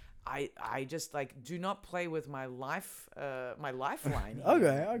 And I just like, do not play with my my lifeline.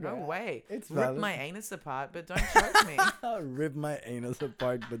 Here. Okay. No way. It's Rip valid. my anus apart, but don't choke me. Rip my anus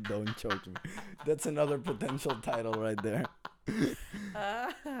apart, but don't choke me. That's another potential title right there.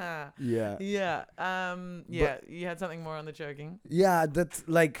 Yeah. Yeah. You had something more on the choking. Yeah, that's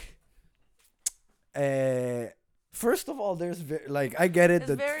like. First of all, there's I get it. There's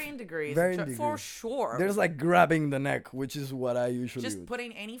that varying degrees. varying For degrees. sure. There's like grabbing the neck, which is what I usually just use.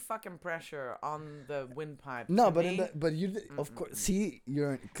 putting any fucking pressure on the windpipe. No, to but me, of course, see,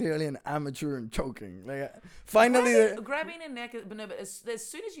 you're clearly an amateur in choking. Like, finally, grabbing a neck, but no, but as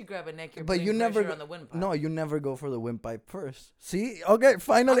soon as you grab a neck, you're but putting you never pressure on the windpipe. No, you never go for the windpipe first. See, okay,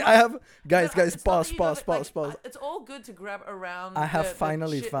 finally, I have guys. No, it's not Pause, that you pause, don't- pause, like, pause. It's all good to grab around. I have the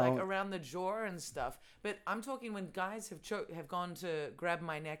finally shit, found- like, around the jaw and stuff. But I'm talking when guys have gone to grab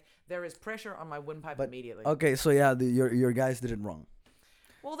my neck. There is pressure on my windpipe But immediately. okay, so yeah, your guys did it wrong.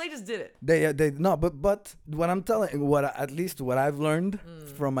 Well, they just did it. They no, but what I'm telling, at least what I've learned Mm.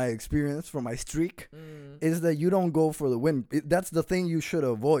 from my experience, from my streak, is that you don't go for the win. That's the thing you should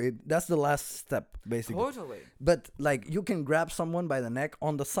avoid. That's the last step, basically. Totally. But like, you can grab someone by the neck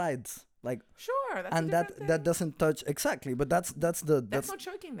on the sides, like, Sure. That's and a that different that thing. doesn't touch exactly. But that's That's not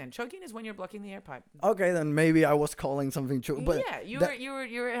choking then. Choking is when you're blocking the air pipe. okay. Then maybe I was calling something true, but yeah, you that-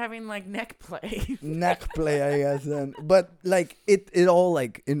 were having like neck play. neck play, I guess. Then, but like it all,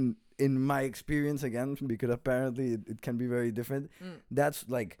 like, in my experience, again, because apparently it can be very different. That's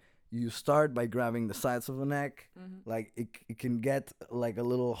like, you start by grabbing the sides of the neck. Like, it can get like a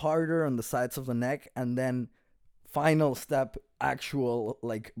little harder on the sides of the neck, and then final step, actual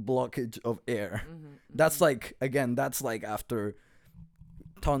like blockage of air. That's like, again, that's like after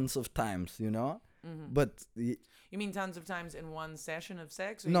tons of times, you know. But You mean tons of times in one session of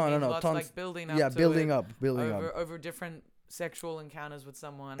sex? Or No, you no, mean no, lots, tons- like building up. yeah, to building it up over different sexual encounters with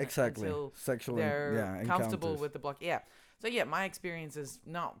someone. exactly, Until sexual they're comfortable encounters. with the block. Yeah. So yeah, my experience is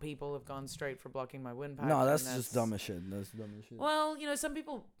not people have gone straight for blocking my windpipe. No, and that's just dumb as shit. That's dumb as shit. Well, you know, some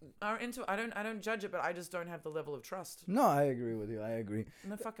people are into. I don't judge it, but I just don't have the level of trust. No, I agree with you. I agree.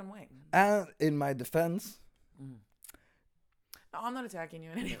 No fucking way. And in my defense, No, I'm not attacking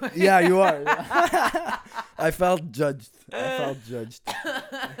you in any way. yeah, you are. I felt judged.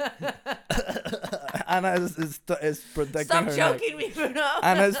 Anna is protecting Stop her neck. joking me, Bruno.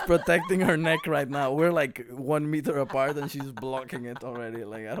 Anna's protecting her neck right now. We're like 1 meter apart and she's blocking it already.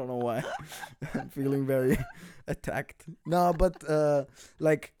 Like, I don't know why. I'm feeling very attacked. No, but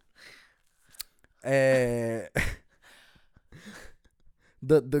like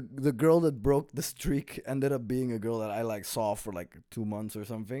the girl that broke the streak ended up being a girl that I like saw for like 2 months or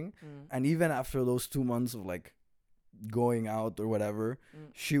something. And even after those 2 months of like going out or whatever,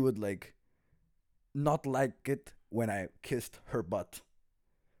 she would like not like it when I kissed her butt.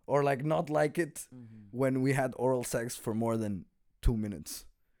 or like not like it when we had oral sex for more than 2 minutes.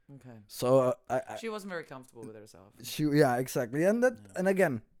 Okay. So She wasn't very comfortable with herself. yeah, exactly, and and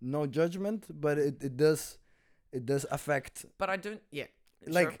again, no judgment, but it does affect. But I don't. Yeah.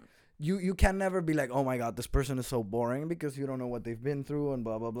 Like sure. you can never be like, oh my god, this person is so boring, because you don't know what they've been through and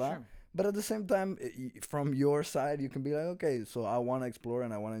blah blah blah. Sure. But at the same time, from your side, you can be like, okay, so I want to explore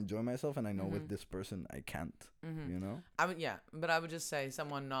and I want to enjoy myself, and I know with this person I can't. You know. I would, yeah, but I would just say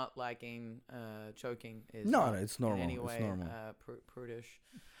someone not liking choking is No, not no, it's normal. in any It's way normal. prudish.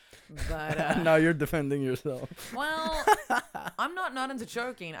 But Now you're defending yourself. well, I'm not into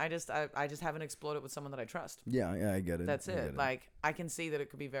choking. I just haven't explored it with someone that I trust. Yeah, I get it. That's I get it. Like I can see that it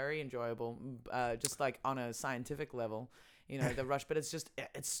could be very enjoyable, just like on a scientific level, you know, the rush. But it's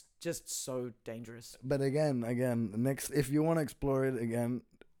just so dangerous. But again, next, if you want to explore it again,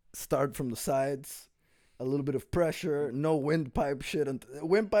 start from the sides. A little bit of pressure, no windpipe shit, and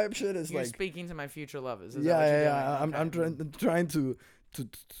windpipe shit is You're like speaking to my future lovers. Is yeah, that what you're yeah. doing? I'm trying to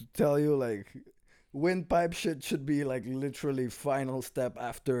tell you, like, windpipe shit should be like literally final step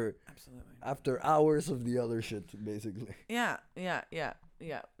after Absolutely. after hours of the other shit, basically. Yeah. Yeah.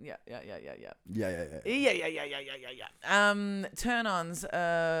 Turn-ons.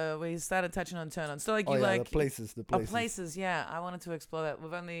 We started touching on turn-ons. So like Oh you yeah, like the places. places. Yeah, I wanted to explore that.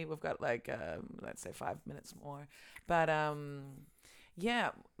 We've got like let's say 5 minutes more, but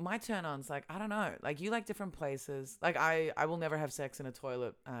yeah, my turn-ons, like I don't know, like you like different places. Like I will never have sex in a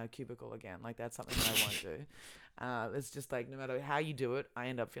toilet cubicle again. Like that's something that I won't do. It's just like no matter how you do it, I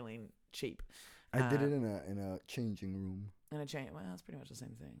end up feeling cheap. I did it in a changing room. In a change. Well, it's pretty much the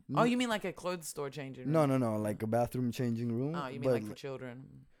same thing. Mm. Oh, you mean like a clothes store changing room? No, like a bathroom changing room. Oh, you mean but like for children,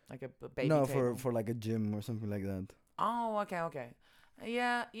 like a baby no, table? for like a gym or something like that. Oh, okay.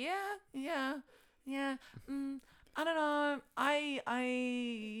 Yeah. I don't know.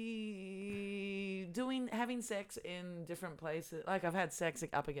 Having sex in different places. Like I've had sex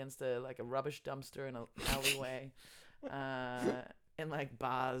like, up against a rubbish dumpster in an alleyway. In like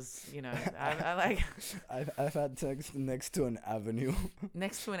bars, you know, I like. I've had sex next to an avenue.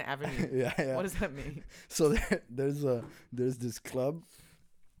 Next to an avenue. Yeah. What does that mean? So there's this club,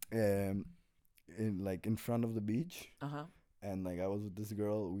 in front of the beach. And like I was with this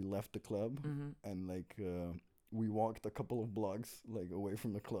girl. We left the club, and like we walked a couple of blocks like away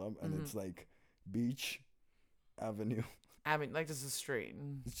from the club, and it's like beach, avenue. Avenue, like this is a street.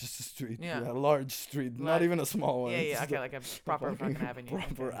 It's just a street. Yeah. A large street, not even a small one. Yeah, It's okay, like a proper fucking avenue.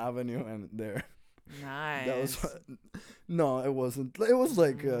 Proper avenue, and there. Nice. That was no, it wasn't. It was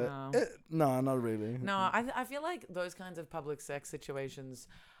like No. no, not really. No, I feel like those kinds of public sex situations,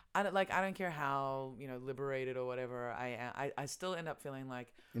 I don't care how liberated or whatever I still end up feeling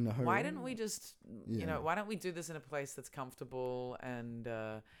like, In a hurry. why didn't we just Yeah. why don't we do this in a place that's comfortable and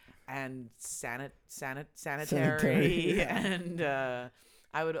sanitary Sanitary. and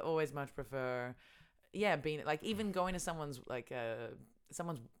I would always much prefer being like even going to someone's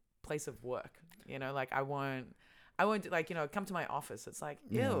place of work, like I won't like come to my office. It's like,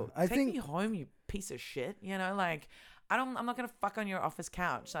 ew, I take think- me home, you piece of shit. Like I'm not gonna fuck on your office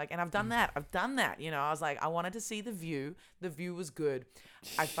couch. Like, and I've done that. I was like, I wanted to see the view. The view was good.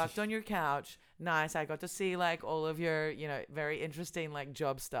 I fucked on your couch. Nice. I got to see like all of your very interesting like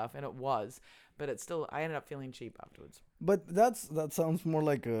job stuff, and it was. But it's still, I ended up feeling cheap afterwards. But that sounds more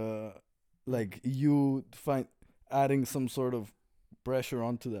like you find adding some sort of pressure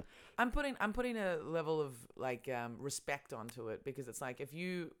onto the. I'm putting a level of like respect onto it, because it's like, if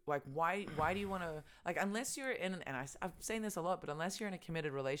you like, why do you want to, like, unless you're in, and I'm saying this a lot, but unless you're in a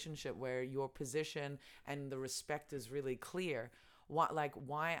committed relationship where your position and the respect is really clear, why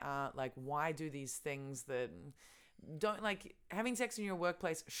do these things that don't, like, having sex in your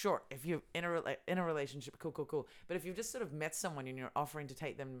workplace? Sure, if you're in a relationship, cool. But if you've just sort of met someone and you're offering to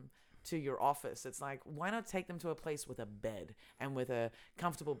take them to your office, it's like, why not take them to a place with a bed and with a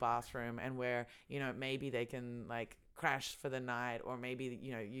comfortable bathroom, and where maybe they can like crash for the night, or maybe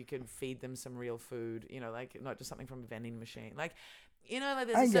you could feed them some real food, like not just something from a vending machine, like like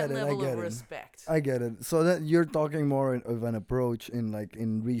there's a certain level of respect. I get it. So that you're talking more of an approach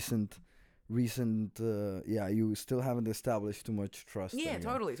in recent you still haven't established too much trust. Yeah,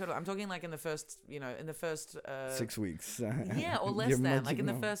 totally. I'm talking like in the first 6 weeks. Yeah, or less You're than, like in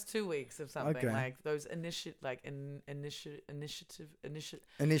the no. first 2 weeks of something. Okay. Like those initial.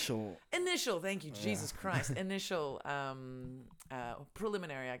 Thank you, Jesus Christ. Initial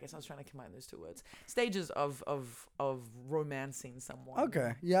preliminary. I guess I was trying to combine those two words. Stages of romancing someone.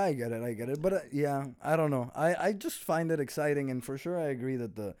 Okay, yeah, I get it. But I don't know. I just find it exciting, and for sure I agree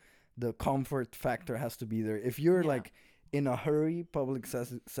that the comfort factor has to be there. If you're like in a hurry, public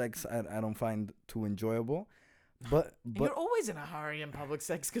sex I don't find too enjoyable. But You're always in a hurry in public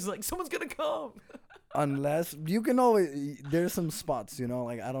sex because like someone's gonna come. unless you can always, there's some spots, you know,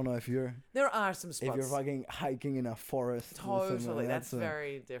 like I don't know if you're There are some spots. if you're fucking hiking in a forest. or something, Totally, that's a-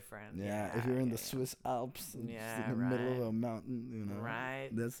 very different. Yeah, if you're in the yeah. Swiss Alps, and just Yeah, in the middle of right. a mountain, you know, Right.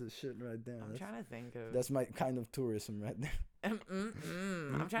 that's the shit right there. I'm trying to think of. That's my kind of tourism right there.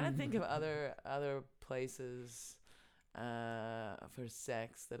 I'm trying to think of other places for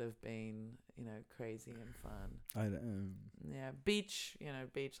sex that have been, you know, crazy and fun. Yeah, beach, you know,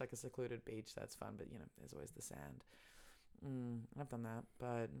 beach, like a secluded beach, that's fun, but you know, there's always the sand. I've done that,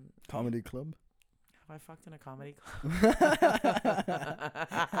 but Comedy club. have I fucked in a comedy club?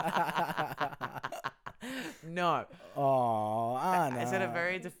 No. Oh, I said it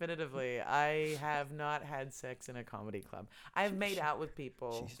very definitively. I have not had sex in a comedy club. I've made out with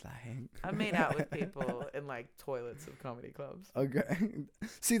people. She's lying. I've made out with people in like toilets of comedy clubs. Okay.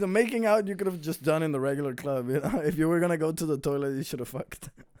 See, the making out you could have just done in the regular club. You know, if you were gonna go to the toilet, you should have fucked.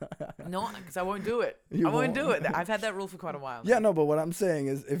 No, because I won't do it. You I won't won't? do it. I've had that rule for quite a while. Yeah, no, but what I'm saying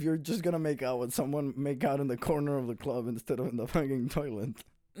is, if you're just gonna make out with someone, make out in the corner of the club instead of in the fucking toilet.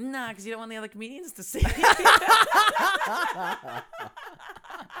 Nah, because you don't want the other comedians to see.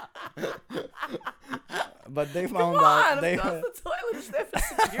 But they Come found on, out of they course the toilet is there for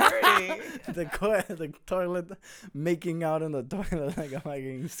security. the toilet making out in the toilet like a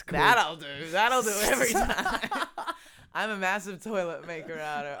fucking squid. That'll do. That'll do every time. I'm a massive toilet maker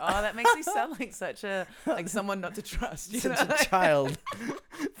outer. Oh, that makes me sound like such a like someone not to trust. You Such know? a child.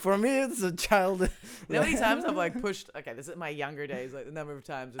 For me, it's a child. You know how many times I've like pushed? Okay, this is my younger days. Like the number of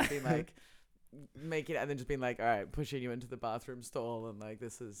times it's been like make it and then just being like, all right, pushing you into the bathroom stall and like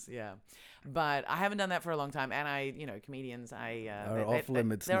this is But I haven't done that for a long time, and you know, comedians, Are off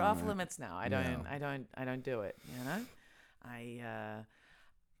limits They're now, off right? limits now. I don't do it. You know,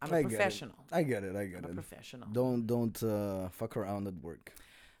 I'm I a get it. professional. I get it. I'm a professional. Don't fuck around at work.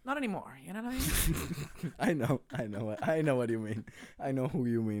 Not anymore. You know what I mean? I know what you mean. I know who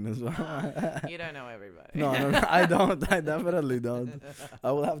you mean as well. You don't know everybody. No, I don't. I definitely don't.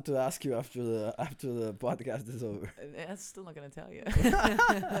 I will have to ask you after the podcast is over. That's still not gonna tell you.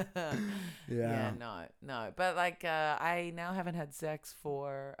 Yeah. No. But like, I now haven't had sex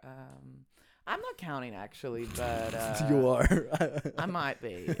for. I'm not counting actually, but You are. I might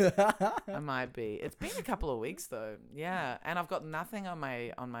be. It's been a couple of weeks though. Yeah, and I've got nothing on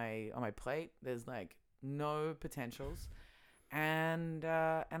my plate. There's like no potentials, and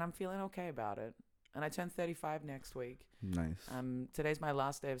I'm feeling okay about it. And I turn 35 next week. Nice. Today's my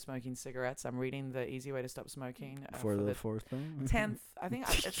last day of smoking cigarettes. I'm reading The Easy Way to Stop Smoking For the fourth time. 10th. I think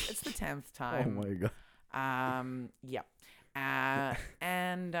it's the 10th Oh time. my god. Yeah.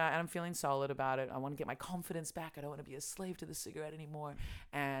 And I'm feeling solid about it. I want to get my confidence back. I don't want to be a slave to the cigarette anymore.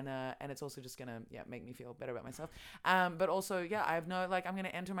 And it's also just gonna make me feel better about myself. But also I'm gonna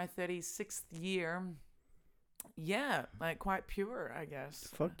enter my 36th year. Yeah, like quite pure, I guess.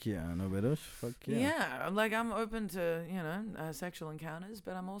 Fuck yeah, no better. Fuck yeah. Yeah, like I'm open to sexual encounters,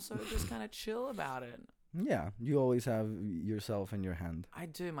 but I'm also just kind of chill about it. Yeah, you always have yourself in your hand. I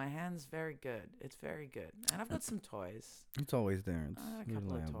do. My hand's very good. It's very good. And I've got some toys. It's always there. It's A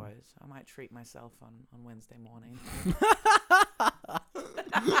couple of reliable. toys. I might treat myself on Wednesday morning.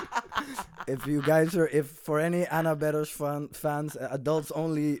 If for any Anna Beros fans, adults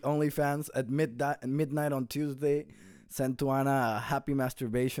only fans at midnight on Tuesday, send to Anna a happy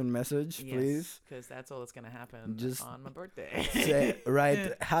masturbation message, please. Because that's all that's going to happen Just on my birthday.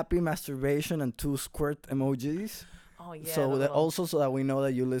 Write happy masturbation and 2 squirt emojis. Oh, yeah. So that we know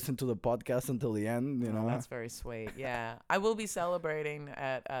that you listen to the podcast until the end, you know. That's very sweet. Yeah. I will be celebrating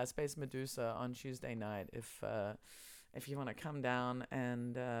at Space Medusa on Tuesday night if you want to come down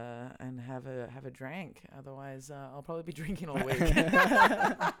and have a drink. Otherwise, I'll probably be drinking all week.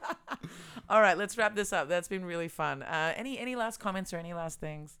 All right, let's wrap this up. That's been really fun. Any last comments or any last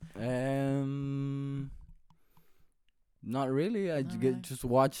things? Not really. I just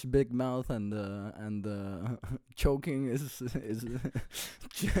watch Big Mouth and choking is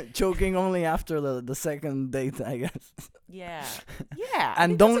choking only after the second date, I guess. Yeah. Yeah.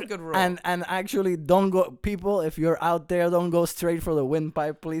 And that's don't a good rule. and actually don't go, people, if you're out there, don't go straight for the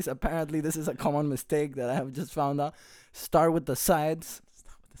windpipe, please. Apparently this is a common mistake that I have just found out. Start with the sides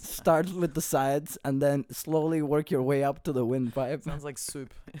and then slowly work your way up to the windpipe. Sounds like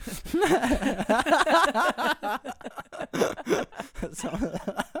soup.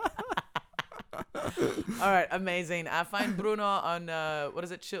 All right, amazing. Find Bruno on what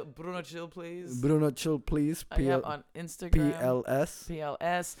is it? Chill, Bruno Chill, please. Bruno Chill, please. Yep, on Instagram. PLS.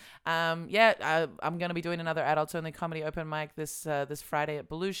 PLS. I'm gonna be doing another adults only comedy open mic this Friday at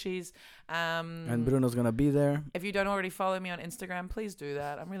Belushi's. And Bruno's gonna be there. If you don't already follow me on Instagram, please do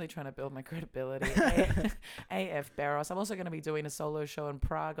that. I'm really trying to build my credibility. AF Barros. I'm also going to be doing a solo show in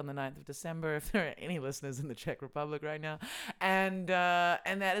Prague on the 9th of December, if there are any listeners in the Czech Republic right now. And that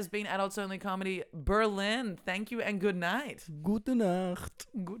has been Adults Only Comedy Berlin. Thank you and good night. Gute Nacht.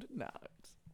 Good night.